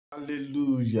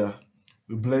Hallelujah.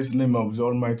 We bless the name of the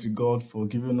Almighty God for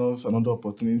giving us another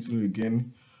opportunity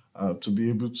again to be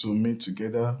able to meet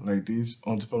together like this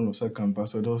on the platform of Second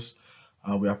Ambassadors.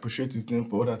 We appreciate His name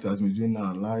for all that He has been doing in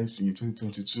our lives in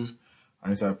 2022.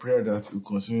 And it's our prayer that He will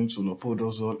continue to uphold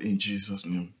us all in Jesus'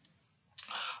 name.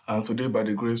 And today, by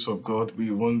the grace of God,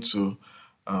 we want to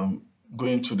um, go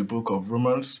into the book of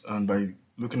Romans, and by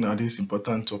looking at this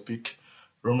important topic,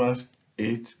 Romans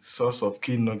 8, source of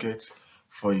key nuggets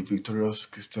for a victorious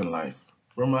Christian life.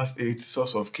 Romans 8,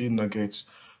 source of key nuggets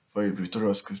for a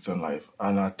victorious Christian life.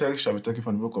 And our text shall be taken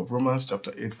from the book of Romans,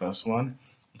 chapter 8, verse 1,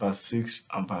 verse 6,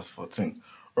 and verse 14.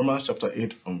 Romans chapter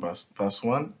 8, from verse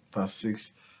 1, verse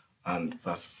 6, and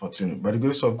verse 14. By the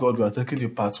grace of God, we are taking the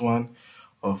part 1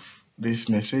 of this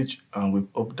message, and we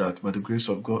hope that by the grace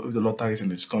of God, if the Lord tarries in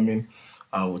His coming,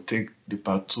 I will take the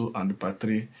part 2 and the part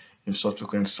 3 in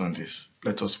subsequent Sundays.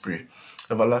 Let us pray.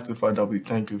 Everlasting Father, we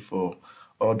thank you for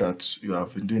all that you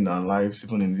have been doing in our lives,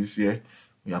 even in this year.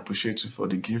 We appreciate you for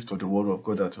the gift of the Word of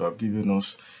God that you have given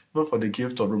us, even for the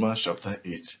gift of Romans chapter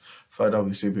 8. Father,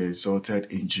 we say be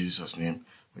exalted in Jesus' name.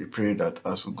 We pray that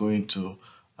as we go into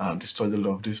the study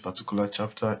of this particular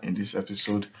chapter in this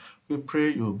episode, we pray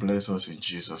you will bless us in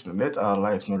Jesus' name. Let our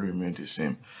lives not remain the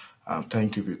same.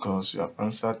 Thank you because you have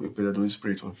answered. We pray that the Holy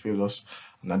Spirit will fill us,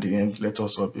 and at the end, let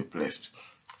us all be blessed.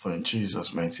 For in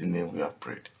Jesus' mighty name we have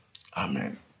prayed.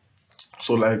 Amen.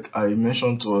 So, like I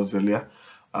mentioned to us earlier,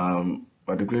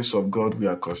 by the grace of God, we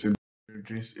are considering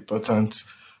this important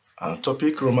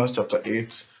topic, Romans chapter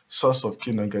 8, source of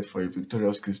key nuggets for a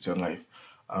victorious Christian life.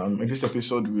 In this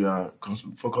episode, we are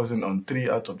focusing on 3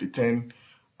 out of the 10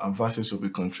 verses we'll be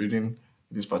considering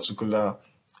this particular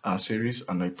series,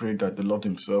 and I pray that the Lord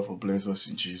Himself will bless us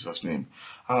in Jesus' name.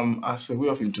 As a way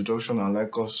of introduction, I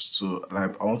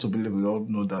want to believe we all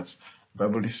know that the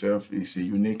Bible itself is a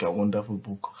unique and wonderful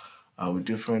book with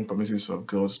different promises of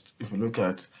God. If you look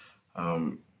at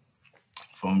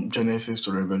from Genesis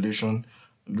to Revelation,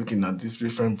 looking at these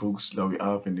different books that we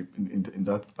have in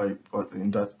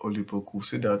that holy book, we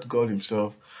see that God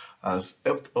Himself has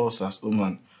helped us as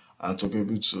human to be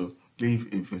able to live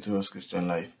a victorious Christian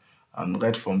life. And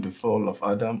right from the fall of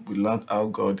Adam, we learned how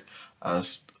God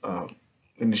has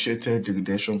initiated the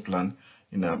redemption plan,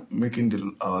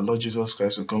 making our Lord Jesus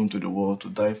Christ to come to the world to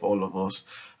die for all of us.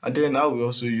 And then how we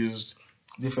also used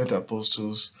different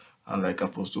apostles, and like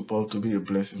Apostle Paul, to be a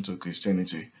blessing to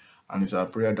Christianity. And it's our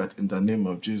prayer that in the name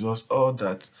of Jesus, all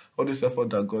this effort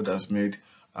that God has made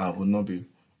will not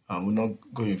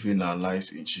go in vain in our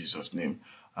lives in Jesus' name.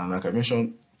 And like I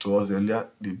mentioned to us earlier,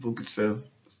 the book itself,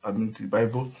 the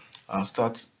Bible,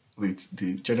 starts with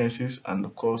the Genesis, and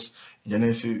of course,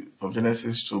 from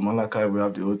Genesis to Malachi, we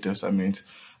have the Old Testament,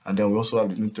 and then we also have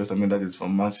the New Testament, that is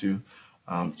from Matthew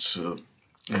to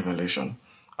Revelation.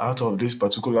 Out of this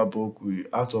particular book,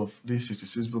 out of these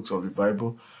 66 books of the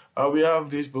Bible, we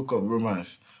have this book of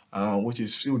Romans, which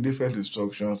is filled with different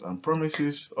instructions and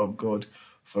promises of God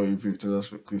for a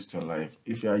victorious Christian life.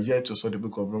 If you are yet to study the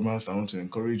book of Romans, I want to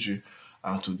encourage you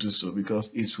to do so, because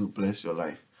it will bless your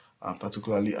life,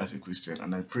 particularly as a Christian.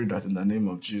 And I pray that in the name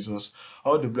of Jesus,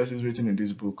 all the blessings written in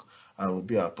this book will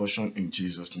be our portion in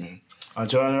Jesus' name.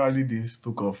 Generally, this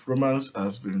book of Romans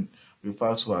has been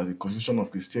referred to as the Constitution of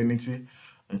Christianity.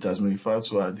 It has been referred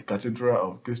to as the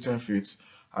Cathedral of Christian faith,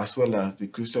 as well as the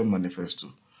Christian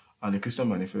Manifesto. And the Christian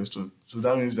Manifesto, so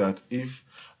that means that if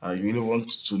you really want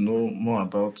to know more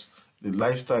about the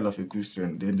lifestyle of a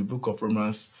Christian, then the book of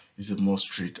Romans is a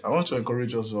must read. I want to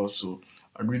encourage us also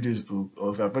to read this book,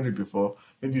 or if you have read it before,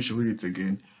 maybe you should read it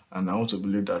again, and I want to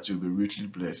believe that you'll be richly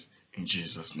blessed in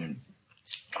Jesus' name.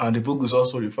 And the book is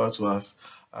also referred to as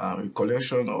a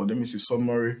collection, or let me say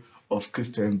summary, of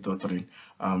Christian doctrine.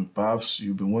 Perhaps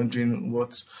you've been wondering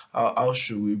how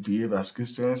should we behave as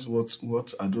Christians?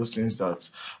 What are those things that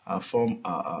form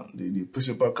the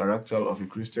principal character of a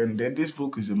Christian? Then this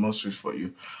book is a must read for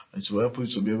you. It will help you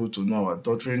to be able to know our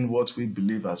doctrine, what we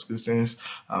believe as Christians,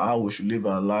 how we should live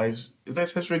our lives, the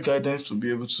necessary guidance to be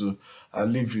able to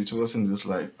live victorious in this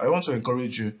life. I want to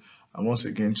encourage you once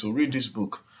again to read this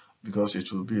book, because it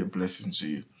will be a blessing to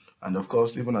you. And of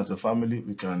course, even as a family,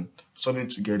 we can study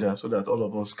together so that all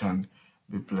of us can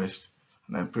be blessed.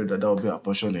 And I pray that will be our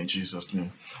portion in Jesus'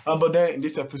 name. But then in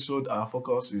this episode, our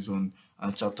focus is on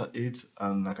chapter 8.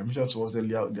 And like I mentioned to us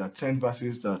earlier, there are 10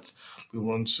 verses that we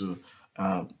want to,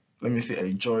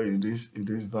 enjoy in these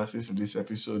verses in this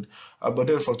episode. But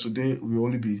then for today, we will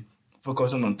only be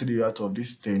focusing on 3 out of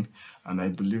these 10. And I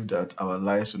believe that our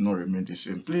lives will not remain the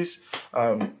same. Please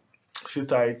sit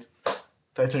tight,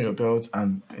 tighten your belt,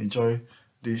 and enjoy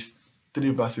these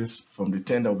 3 verses from the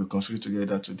 10 that we'll be considering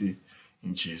together today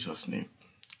in Jesus' name.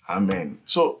 Amen.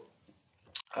 So,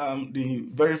 the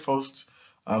very first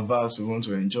verse we want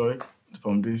to enjoy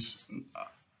from this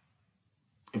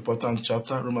important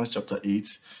chapter, Romans chapter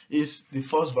 8, is the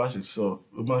first verse itself,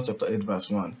 Romans chapter 8, verse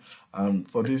 1.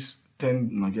 For this 10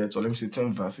 nuggets, or let me say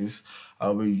 10 verses, I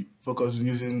will focus on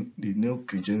using the New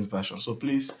King James Version. So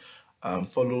please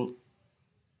follow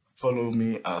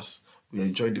me as we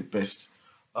enjoy the best.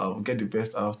 We get the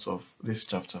best out of this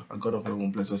chapter, and God of heaven will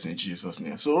bless us in Jesus'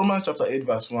 name. So Romans chapter 8,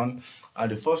 verse 1,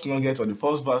 and the first nugget, or the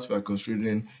first verse we are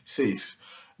considering, says,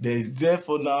 "There is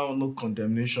therefore now no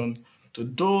condemnation to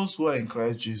those who are in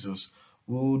Christ Jesus,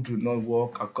 who do not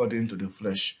walk according to the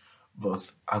flesh,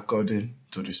 but according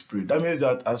to the Spirit." That means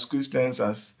that as Christians,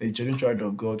 as a genuine child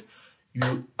of God,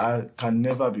 you can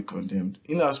never be condemned,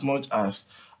 inasmuch as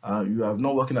you are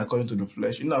not working according to the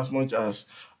flesh, inasmuch as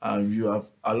you have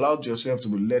allowed yourself to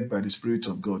be led by the Spirit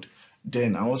of God.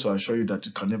 Then I want to assure you that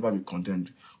you can never be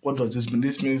condemned. What does this mean?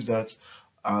 This means that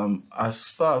as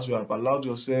far as you have allowed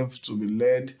yourself to be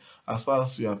led, as far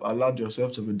as you have allowed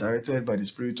yourself to be directed by the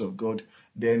Spirit of God,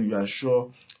 then you are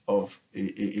sure of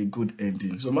a good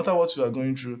ending. So no matter what you are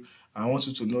going through, I want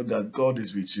you to know that God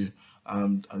is with you. I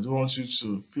don't want you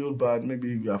to feel bad. Maybe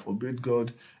you have obeyed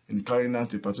God in carrying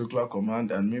out a particular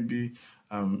command, and maybe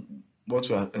what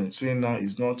you are saying now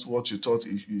is not what you thought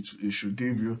it should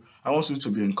give you. I want you to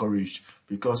be encouraged,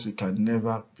 because you can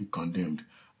never be condemned.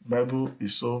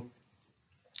 The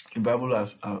Bible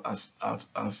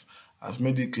has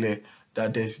made it clear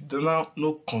that there is now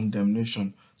no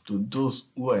condemnation to those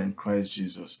who are in Christ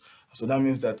Jesus. So that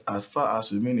means that as far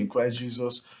as we remain in Christ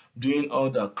Jesus, doing all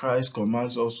that Christ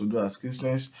commands us to do as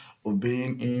Christians,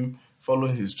 obeying Him,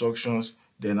 following His instructions,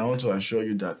 then I want to assure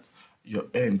you that your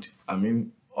end,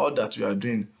 all that you are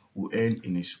doing, will end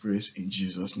in His praise in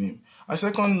Jesus' name. A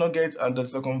second nugget, and the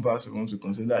second verse we want to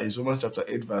consider, is Romans chapter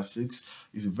 8, verse 6.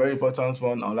 It's a very important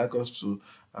one. I would like us to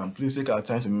please take our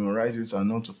time to memorize it and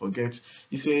not to forget.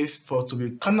 It says, "For to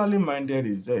be carnally minded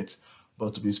is death,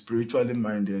 but to be spiritually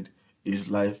minded is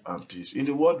life and peace." In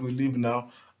the world we live now,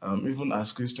 even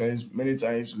as Christians, many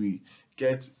times we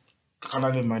get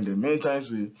carnally minded. Many times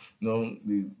the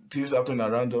things happening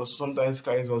around us sometimes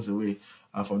carries us away,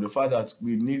 and from the fact that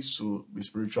we need to be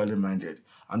spiritually minded.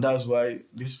 And that's why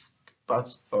this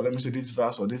part, or let me say this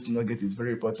verse or this nugget, is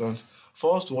very important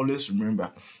for us to always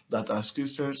remember that as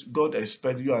Christians, God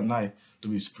expects you and I to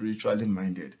be spiritually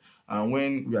minded. And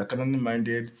when we are carnally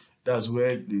minded, that's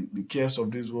where the cares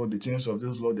of this world, the things of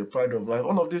this world, the pride of life,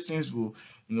 all of these things will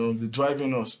be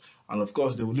driving us. And of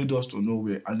course, they will lead us to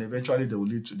nowhere, and eventually they will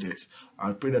lead to death.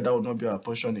 I pray that will not be our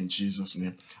portion in Jesus'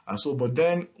 name. And so, but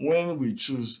then when we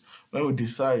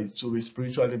decide to be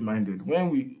spiritually minded, when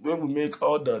we make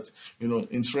all that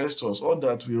interests us, all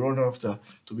that we run after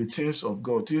to be things of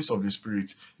God, things of the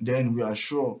Spirit, then we are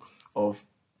sure of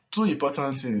two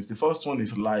important things. The first one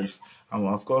is life, and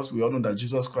of course we all know that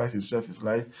Jesus Christ Himself is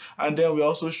life. And then we're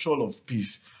also sure of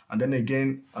peace. And then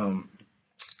again,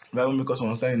 Bible makes us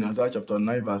understand in Isaiah chapter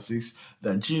 9, verse 6,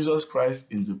 that Jesus Christ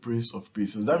is the Prince of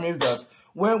Peace. So that means that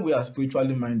when we are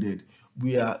spiritually minded,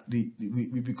 we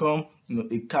become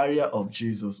a carrier of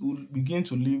Jesus. We begin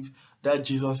to live that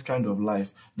Jesus kind of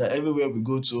life, that everywhere we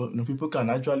go to, people can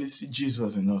actually see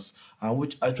Jesus in us, and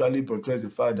which actually portrays the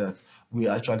fact that we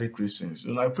are actually Christians.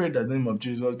 I pray that in the name of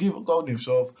Jesus, God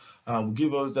Himself will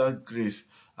give us that grace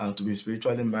to be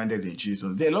spiritually minded in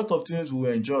Jesus. There are a lot of things we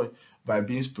will enjoy by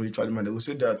being spiritually minded. We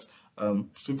say that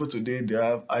people today, they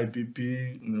have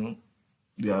IBP,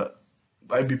 they are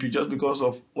IBP just because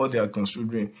of what they are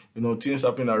considering. Things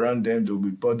happening around them, they'll be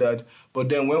bothered. But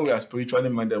then when we are spiritually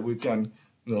minded, we can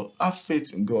have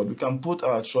faith in God. We can put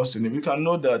our trust in Him. We can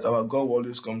know that our God will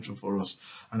always come through for us.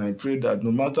 And I pray that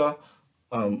no matter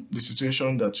the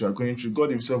situation that you are going through,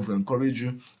 God Himself will encourage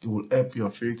you. He will help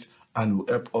your faith and will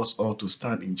help us all to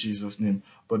stand in Jesus' name.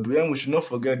 But then we should not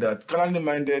forget that carnally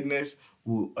mindedness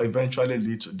will eventually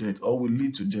lead to death, or will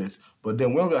lead to death. But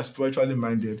then when we are spiritually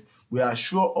minded, we are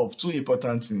sure of two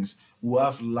important things. We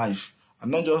have life,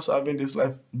 and not just having this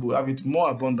life, we have it more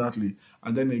abundantly.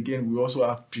 And then again, we also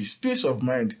have peace of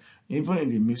mind, even in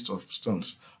the midst of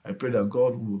storms. I pray that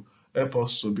God will help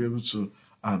us to be able to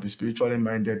be spiritually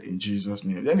minded in Jesus'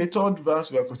 name. Then the third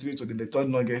verse we are continuing to the third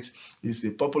nugget is a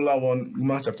popular one,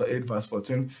 Romans chapter 8, verse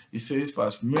 14. It says, "For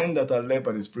men that are led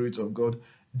by the Spirit of God,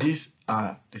 these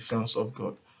are the sons of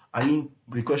God."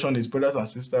 The question is, brothers and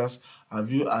sisters,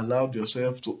 have you allowed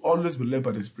yourself to always be led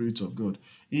by the Spirit of God?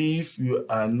 If you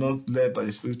are not led by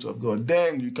the Spirit of God,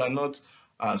 then you cannot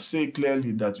say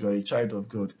clearly that you are a child of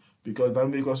God. Because the Bible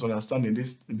makes us understand in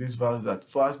this verse that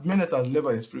for as men that are led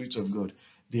by the Spirit of God,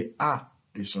 they are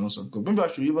decisions of God. Maybe I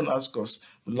should even ask us,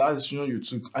 the last decision you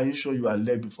took, are you sure you are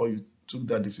led before you took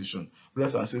that decision?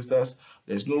 Brothers and sisters,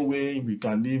 there's no way we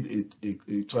can live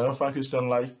a triumphant Christian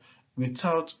life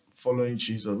without following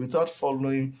Jesus, without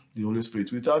following the Holy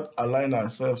Spirit, without allowing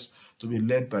ourselves to be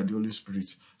led by the Holy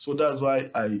Spirit. So that's why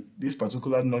this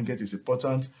particular nugget is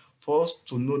important for us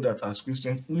to know that as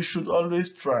Christians, we should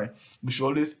always try, we should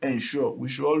always ensure, we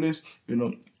should always,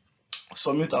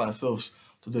 submit ourselves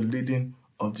to the leading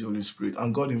of the Holy Spirit,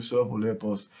 and God Himself will help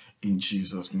us in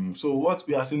Jesus' name. So what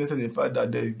we are seeing is the fact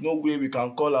that there is no way we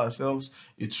can call ourselves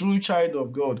a true child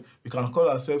of God. We can call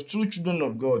ourselves true children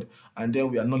of God, and then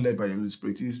we are not led by the Holy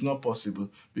Spirit. It is not possible,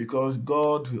 because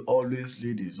God will always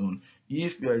lead His own.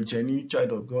 If you are a genuine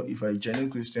child of God, if you are a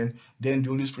genuine Christian, then the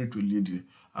Holy Spirit will lead you.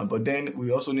 But then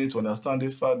we also need to understand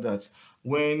this fact that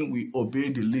when we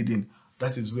obey the leading,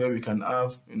 that is where we can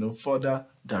have further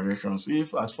directions.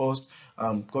 If at first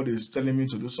God is telling me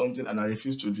to do something and I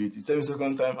refuse to do it, He tells me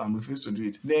second time and refuse to do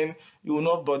it, then He will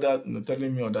not bother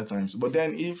telling me other times. But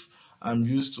then if I'm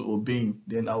used to obeying,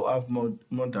 then I'll have more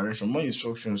direction, more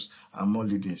instructions, and more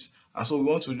leadings. And so we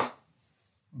want to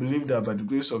believe that by the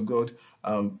grace of God,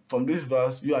 from this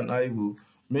verse, you and I will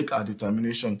make our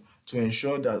determination to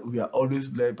ensure that we are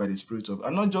always led by the Spirit of God,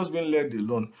 and not just being led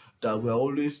alone, that we are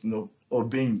always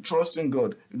obeying, trusting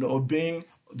God, obeying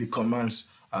the commands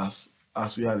as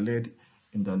we are led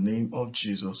in the name of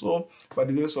Jesus. So by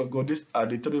the grace of God, these are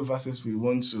the 3 verses we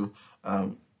want to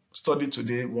study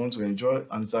today, we want to enjoy,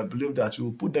 and I believe that we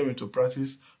will put them into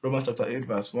practice. Romans chapter 8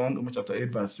 verse 1, Romans chapter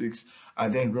 8 verse 6,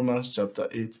 and then Romans chapter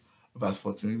 8 verse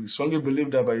 14. We strongly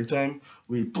believe that by the time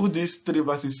we put these 3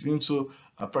 verses into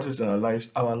practice in our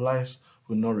lives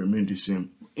will not remain the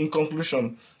same. In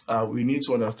conclusion, we need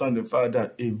to understand the fact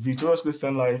that a victorious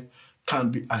Christian life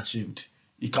can be achieved.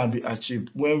 It can be achieved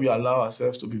when we allow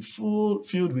ourselves to be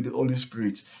filled with the Holy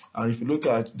Spirit. And if you look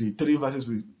at the 3 verses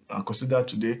we considered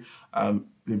today,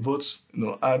 they both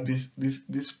add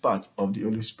this part of the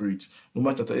Holy Spirit.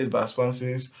 Romans chapter 8 verse 1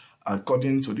 says,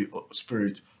 according to the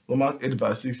Spirit. Romans 8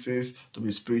 verse 6 says to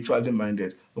be spiritually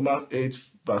minded. Romans 8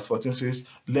 verse 14 says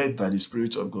led by the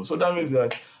Spirit of God. So that means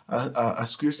that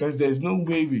as Christians, there is no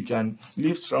way we can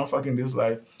live triumphant in this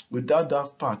life without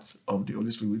that part of the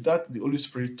Holy Spirit, without the Holy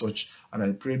Spirit touch. And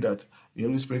I pray that the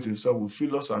Holy Spirit Himself will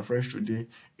fill us afresh today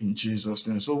in Jesus'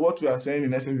 name. So what we are saying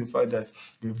in essence is the fact that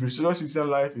the victorious Christian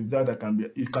life is that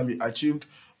it can be achieved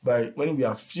by when we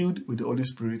are filled with the Holy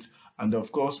Spirit, and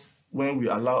of course when we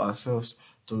allow ourselves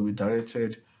to be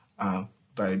directed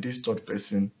by this third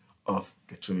person of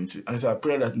the Trinity. And it's our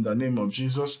prayer that in the name of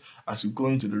Jesus, as we go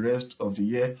into the rest of the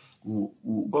year, God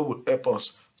will help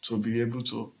us to be able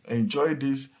to enjoy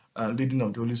this leading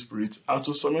of the Holy Spirit, and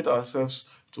to submit ourselves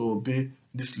to obey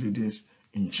these leadings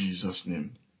in Jesus'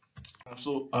 name. And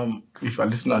so if you are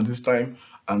listening at this time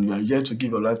and you are yet to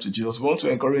give your life to Jesus, we want to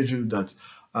encourage you that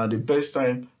the best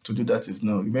time to do that is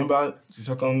now. Remember the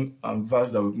second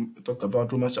verse that we talked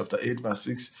about, Romans chapter 8 verse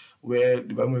 6, where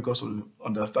the Bible makes us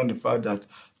understand the fact that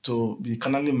to be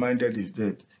carnally minded is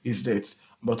death,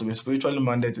 but to be spiritually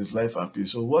minded is life and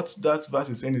peace. So what that verse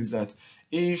is saying is that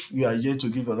if you are yet to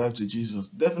give your life to Jesus,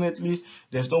 definitely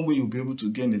there's no way you'll be able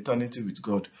to gain eternity with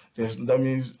God. That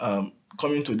means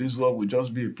coming to this world will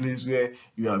just be a place where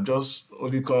you have just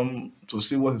only come to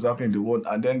see what is happening in the world,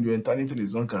 and then your eternity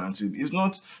is not guaranteed. It's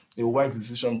not a wise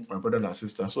decision, my brother and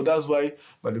sister. So that's why,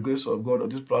 by the grace of God on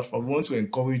this platform, we want to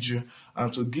encourage you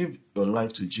and to give your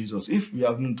life to Jesus. If you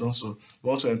haven't done so, we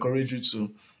want to encourage you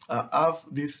to have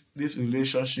this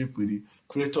relationship with the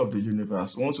Creator of the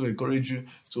universe. We want to encourage you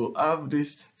to have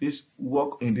this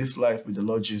walk in this life with the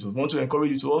Lord Jesus. We want to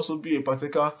encourage you to also be a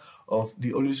partaker of the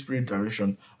Holy Spirit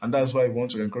direction, and that's why we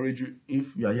want to encourage you,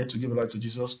 if you are yet to give your life to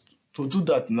Jesus, to do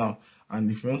that now.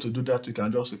 And if you want to do that, we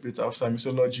can just repeat after me.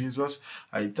 Say, Lord Jesus,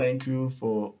 I thank you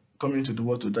for coming to the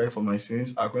world to die for my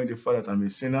sins. According to the fact that I'm a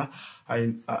sinner,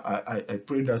 I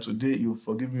pray that today you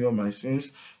forgive me all my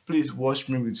sins. Please wash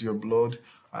me with your blood.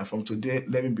 And from today,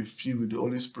 let me be filled with the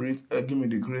Holy Spirit. Give me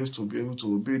the grace to be able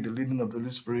to obey the leading of the Holy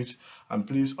Spirit. And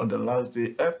please, on the last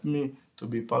day, help me to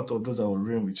be part of those that will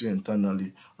reign with you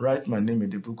eternally. Write my name in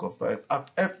the book of life.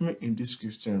 Help me in this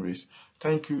Christian race.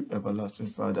 Thank you, everlasting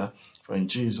Father, for in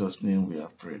Jesus' name we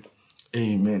have prayed.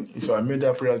 Amen. If you have made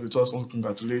that prayer with us, I want to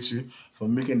congratulate you for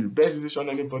making the best decision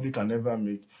anybody can ever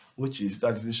make, which is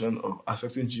that decision of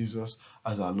accepting Jesus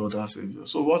as our Lord and Savior.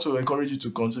 So we want to encourage you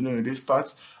to continue in this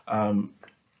path.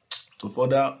 To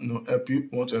further help you,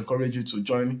 we want to encourage you to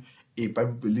join a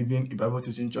Bible-believing, a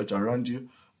Bible-teaching church around you.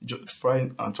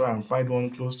 Try and find one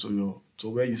close to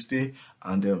where you stay,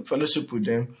 and fellowship with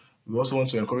them. We also want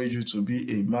to encourage you to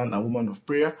be a man and woman of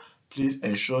prayer. please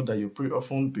ensure that you pray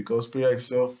often, because prayer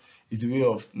itself is a way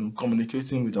of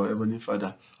communicating with our Heavenly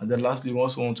Father. And then lastly, we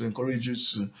also want to encourage you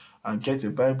to get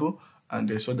a Bible,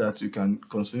 and so that you can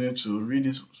continue to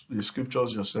read the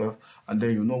scriptures yourself, and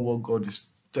then you know what God is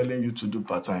telling you to do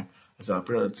part-time. It's our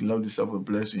prayer that the Lord Himself will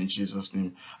bless you in Jesus'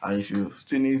 name. And if you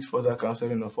still need further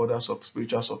counseling or further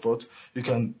spiritual support, you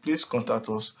can please contact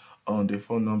us on the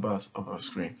phone numbers of our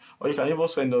screen, or you can even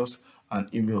send us an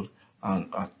email,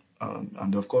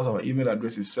 and of course our email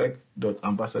address is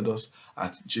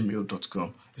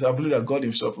sec.ambassadors@gmail.com. It's our belief that God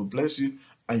Himself will bless you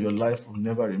and your life will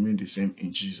never remain the same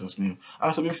in Jesus' name.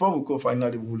 And so before we go,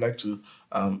 finally, we would like to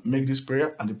make this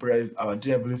prayer, and the prayer is: our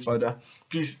dear Heavenly Father,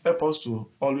 please help us to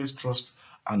always trust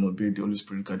and obey the Holy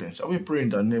Spirit guidance. And we pray in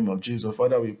the name of Jesus.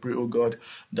 Father, we pray, oh God,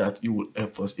 that you will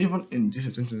help us. Even in this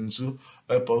 2022,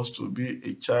 help us to be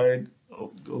a child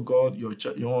of, oh God, your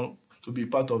to be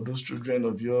part of those children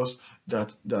of yours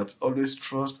that always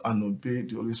trust and obey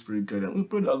the Holy Spirit guidance. We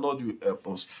pray that, Lord, you help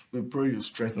us. We pray you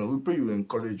strengthen us. We pray you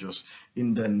encourage us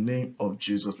in the name of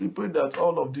Jesus. We pray that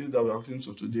all of these that we have seen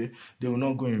to today, they will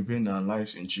not go in vain in our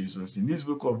lives in Jesus. In this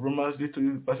book of Romans, the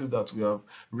 3 verses that we have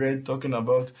read talking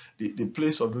about the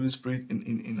place of the Holy Spirit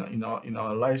in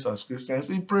our lives as Christians,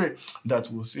 we pray that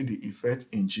we'll see the effect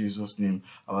in Jesus' name.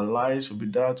 Our lives will be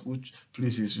that which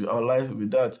pleases you. Our lives will be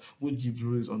that which gives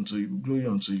glory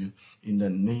unto you in the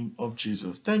name of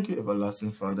Jesus. Thank you,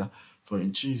 everlasting Father, for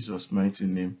in Jesus' mighty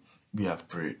name we have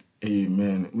prayed.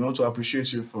 Amen. We want to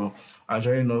appreciate you for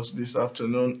joining us this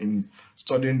afternoon in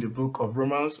studying the book of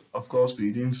Romans. Of course,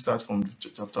 we didn't start from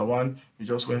chapter 1. We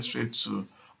just went straight to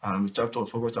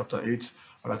chapter 8.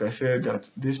 Like I said, that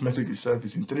this message itself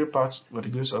is in 3 parts by the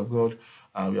grace of God.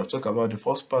 We have talked about the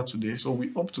first part today. So we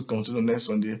hope to continue next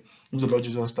Sunday if the Lord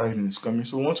Jesus Christ is coming.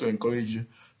 So we want to encourage you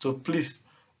to please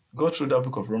go through that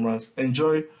book of Romans,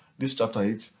 enjoy this chapter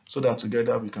 8, so that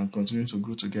together we can continue to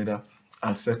grow together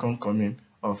as second coming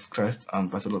of Christ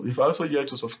ambassadors. If you are also yet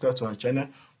to subscribe to our channel,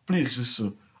 please do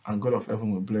so, and God of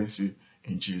heaven will bless you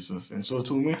in Jesus. And so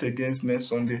to meet again next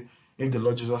Sunday, if the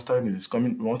Lord Jesus Christ is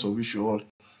coming, we want to wish you all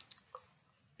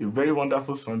a very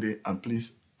wonderful Sunday, and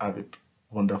please have a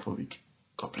wonderful week.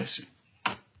 God bless you.